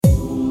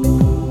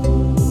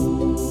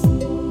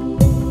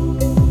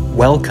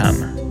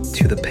Welcome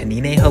to the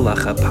Penine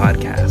Halacha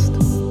podcast.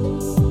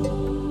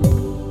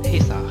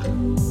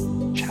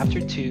 Pesach, Chapter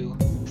 2,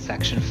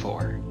 Section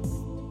 4,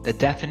 the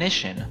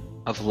definition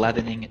of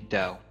leavening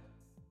dough.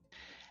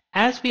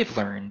 As we have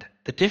learned,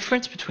 the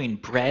difference between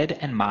bread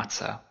and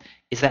matzah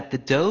is that the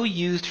dough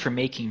used for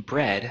making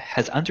bread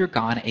has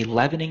undergone a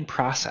leavening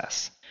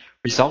process,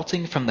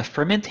 resulting from the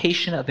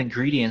fermentation of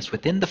ingredients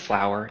within the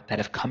flour that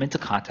have come into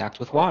contact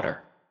with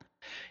water.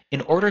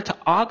 In order to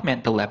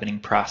augment the leavening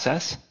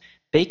process,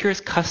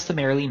 bakers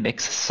customarily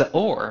mix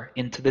se'or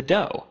into the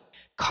dough,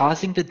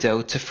 causing the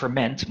dough to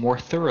ferment more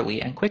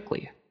thoroughly and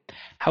quickly.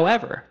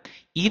 However,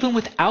 even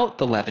without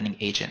the leavening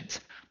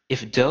agent,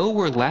 if dough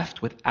were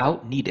left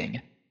without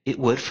kneading, it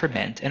would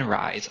ferment and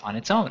rise on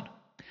its own.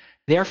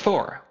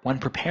 Therefore, when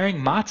preparing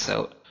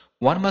matzot,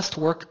 one must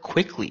work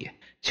quickly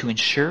to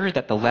ensure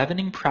that the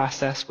leavening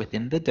process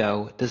within the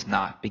dough does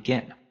not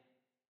begin.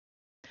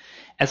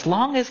 As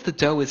long as the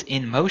dough is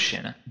in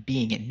motion,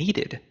 being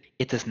kneaded,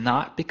 it does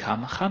not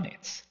become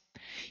chametz.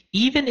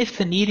 Even if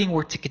the kneading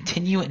were to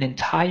continue an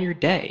entire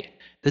day,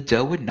 the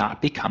dough would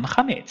not become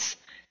chametz,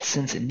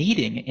 since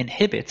kneading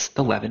inhibits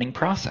the leavening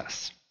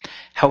process.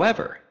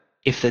 However,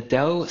 if the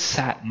dough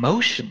sat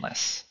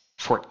motionless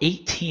for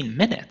 18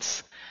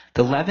 minutes,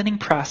 the leavening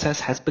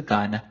process has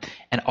begun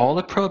and all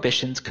the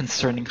prohibitions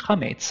concerning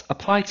chametz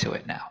apply to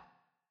it now.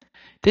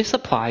 This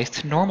applies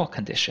to normal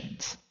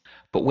conditions,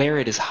 but where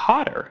it is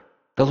hotter,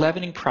 the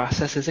leavening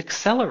process is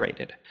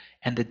accelerated,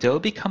 and the dough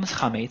becomes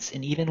chametz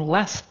in even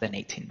less than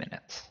 18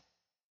 minutes.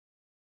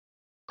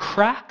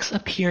 Cracks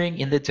appearing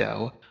in the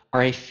dough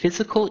are a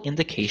physical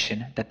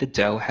indication that the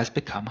dough has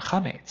become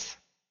chametz.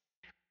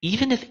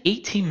 Even if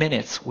 18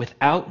 minutes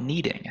without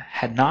kneading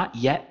had not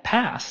yet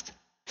passed,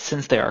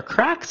 since there are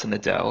cracks in the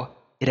dough,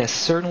 it has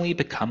certainly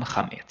become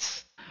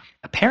chametz.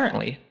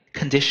 Apparently,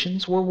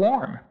 conditions were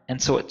warm,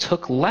 and so it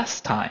took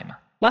less time,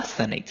 less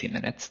than 18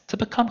 minutes, to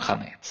become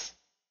chametz.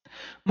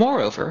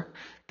 Moreover,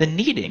 the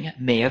kneading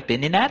may have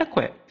been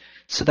inadequate,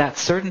 so that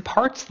certain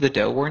parts of the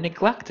dough were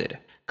neglected,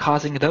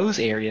 causing those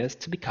areas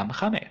to become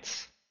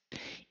chametz.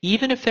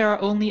 Even if there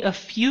are only a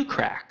few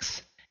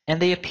cracks, and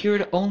they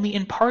appeared only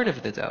in part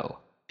of the dough,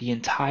 the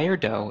entire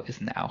dough is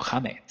now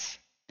chametz.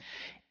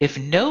 If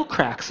no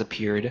cracks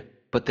appeared,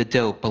 but the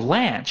dough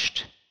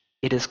blanched,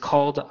 it is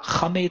called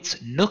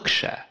chametz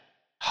nuksha,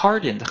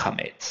 hardened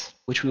chametz,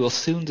 which we will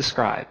soon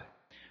describe,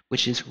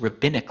 which is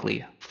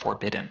rabbinically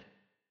forbidden.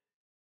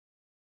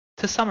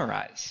 To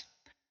summarize,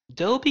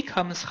 dough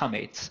becomes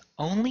chametz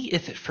only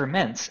if it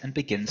ferments and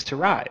begins to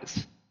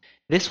rise.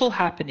 This will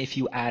happen if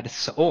you add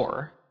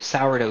se'or,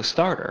 sourdough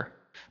starter,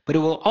 but it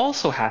will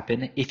also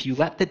happen if you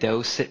let the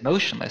dough sit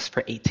motionless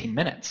for 18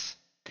 minutes.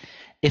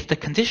 If the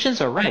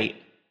conditions are right,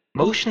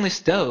 motionless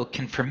dough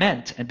can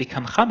ferment and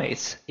become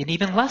chametz in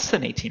even less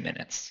than 18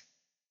 minutes.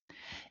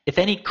 If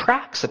any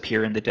cracks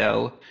appear in the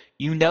dough,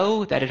 you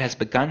know that it has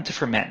begun to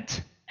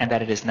ferment and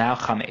that it is now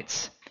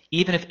chametz,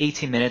 even if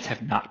 18 minutes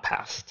have not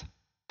passed.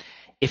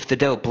 If the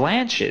dough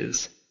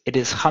blanches, it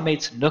is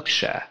chametz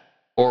nuksha,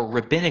 or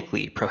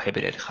rabbinically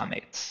prohibited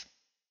chametz.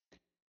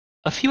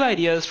 A few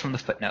ideas from the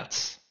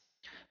footnotes.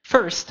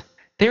 First,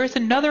 there is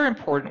another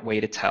important way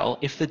to tell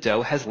if the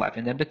dough has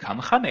leavened and become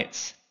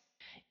chametz.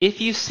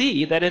 If you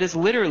see that it has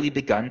literally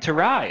begun to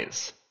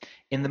rise.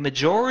 In the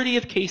majority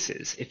of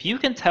cases, if you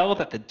can tell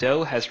that the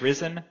dough has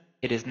risen,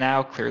 it is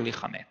now clearly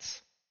chametz.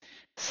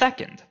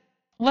 Second,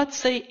 let's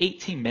say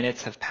 18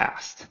 minutes have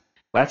passed.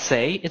 Let's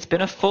say it's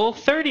been a full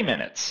 30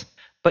 minutes,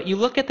 but you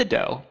look at the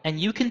dough and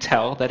you can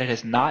tell that it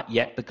has not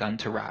yet begun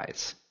to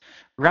rise.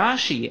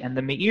 Rashi and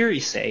the Meiri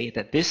say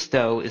that this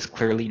dough is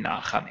clearly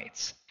not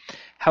chametz.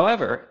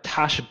 However,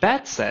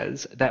 Tashbet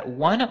says that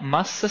one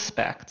must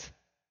suspect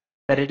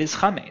that it is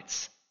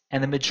chametz,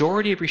 and the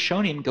majority of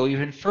Rishonim go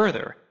even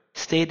further,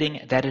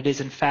 stating that it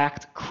is in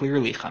fact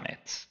clearly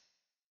chametz.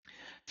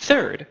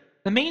 Third,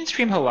 the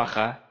mainstream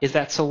halacha is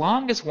that so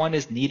long as one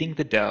is kneading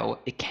the dough,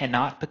 it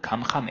cannot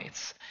become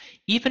chametz,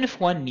 even if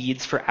one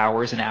kneads for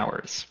hours and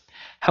hours.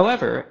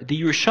 However,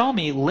 the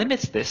Yerushalmi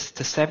limits this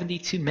to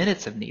 72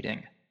 minutes of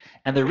kneading,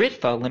 and the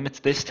Ritva limits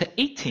this to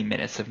 18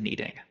 minutes of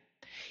kneading.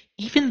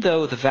 Even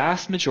though the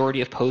vast majority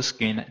of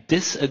poskim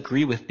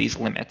disagree with these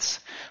limits,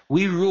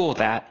 we rule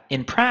that,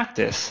 in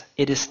practice,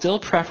 it is still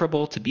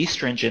preferable to be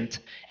stringent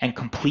and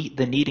complete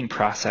the kneading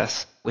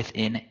process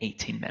within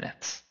 18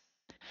 minutes.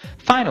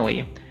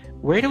 Finally,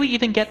 where do we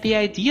even get the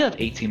idea of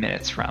 18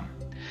 minutes from?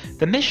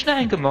 The Mishnah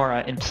and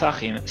Gemara in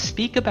Psachim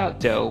speak about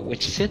dough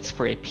which sits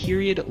for a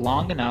period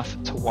long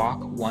enough to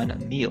walk one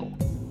meal.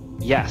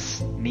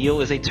 Yes,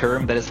 meal is a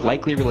term that is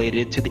likely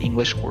related to the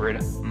English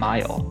word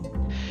mile.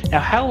 Now,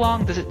 how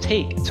long does it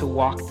take to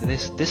walk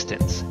this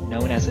distance,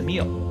 known as a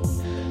meal?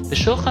 The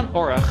Shulchan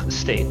Aruch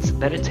states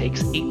that it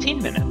takes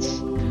 18 minutes.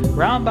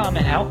 Rambam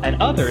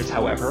and others,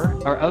 however,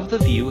 are of the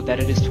view that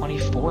it is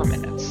 24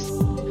 minutes.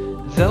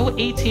 Though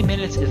 18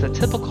 minutes is a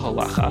typical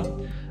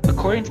halacha,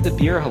 according to the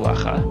Bir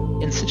halacha,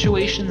 in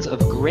situations of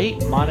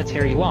great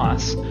monetary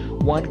loss,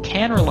 one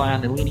can rely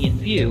on the lenient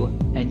view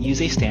and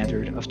use a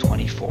standard of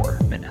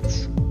 24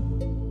 minutes.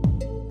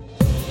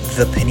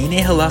 The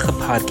Penine Halacha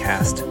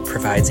podcast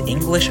provides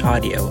English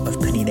audio of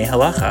Penine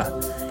Halacha,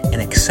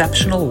 an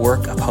exceptional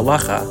work of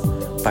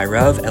halacha by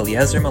Rav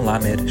Eliezer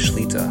Melamed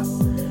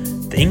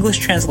Shlita. The English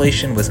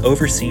translation was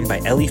overseen by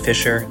Eli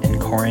Fisher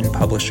and Koren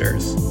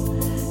Publishers.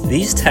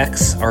 These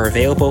texts are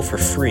available for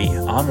free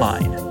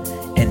online,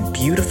 and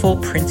beautiful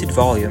printed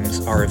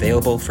volumes are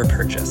available for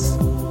purchase.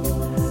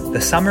 The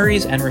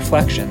summaries and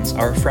reflections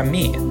are from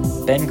me,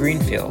 Ben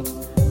Greenfield,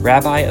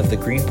 Rabbi of the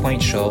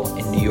Greenpoint Shul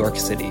in New York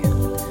City.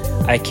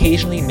 I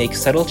occasionally make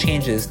subtle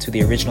changes to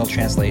the original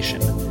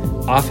translation,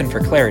 often for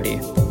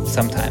clarity,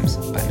 sometimes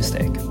by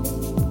mistake.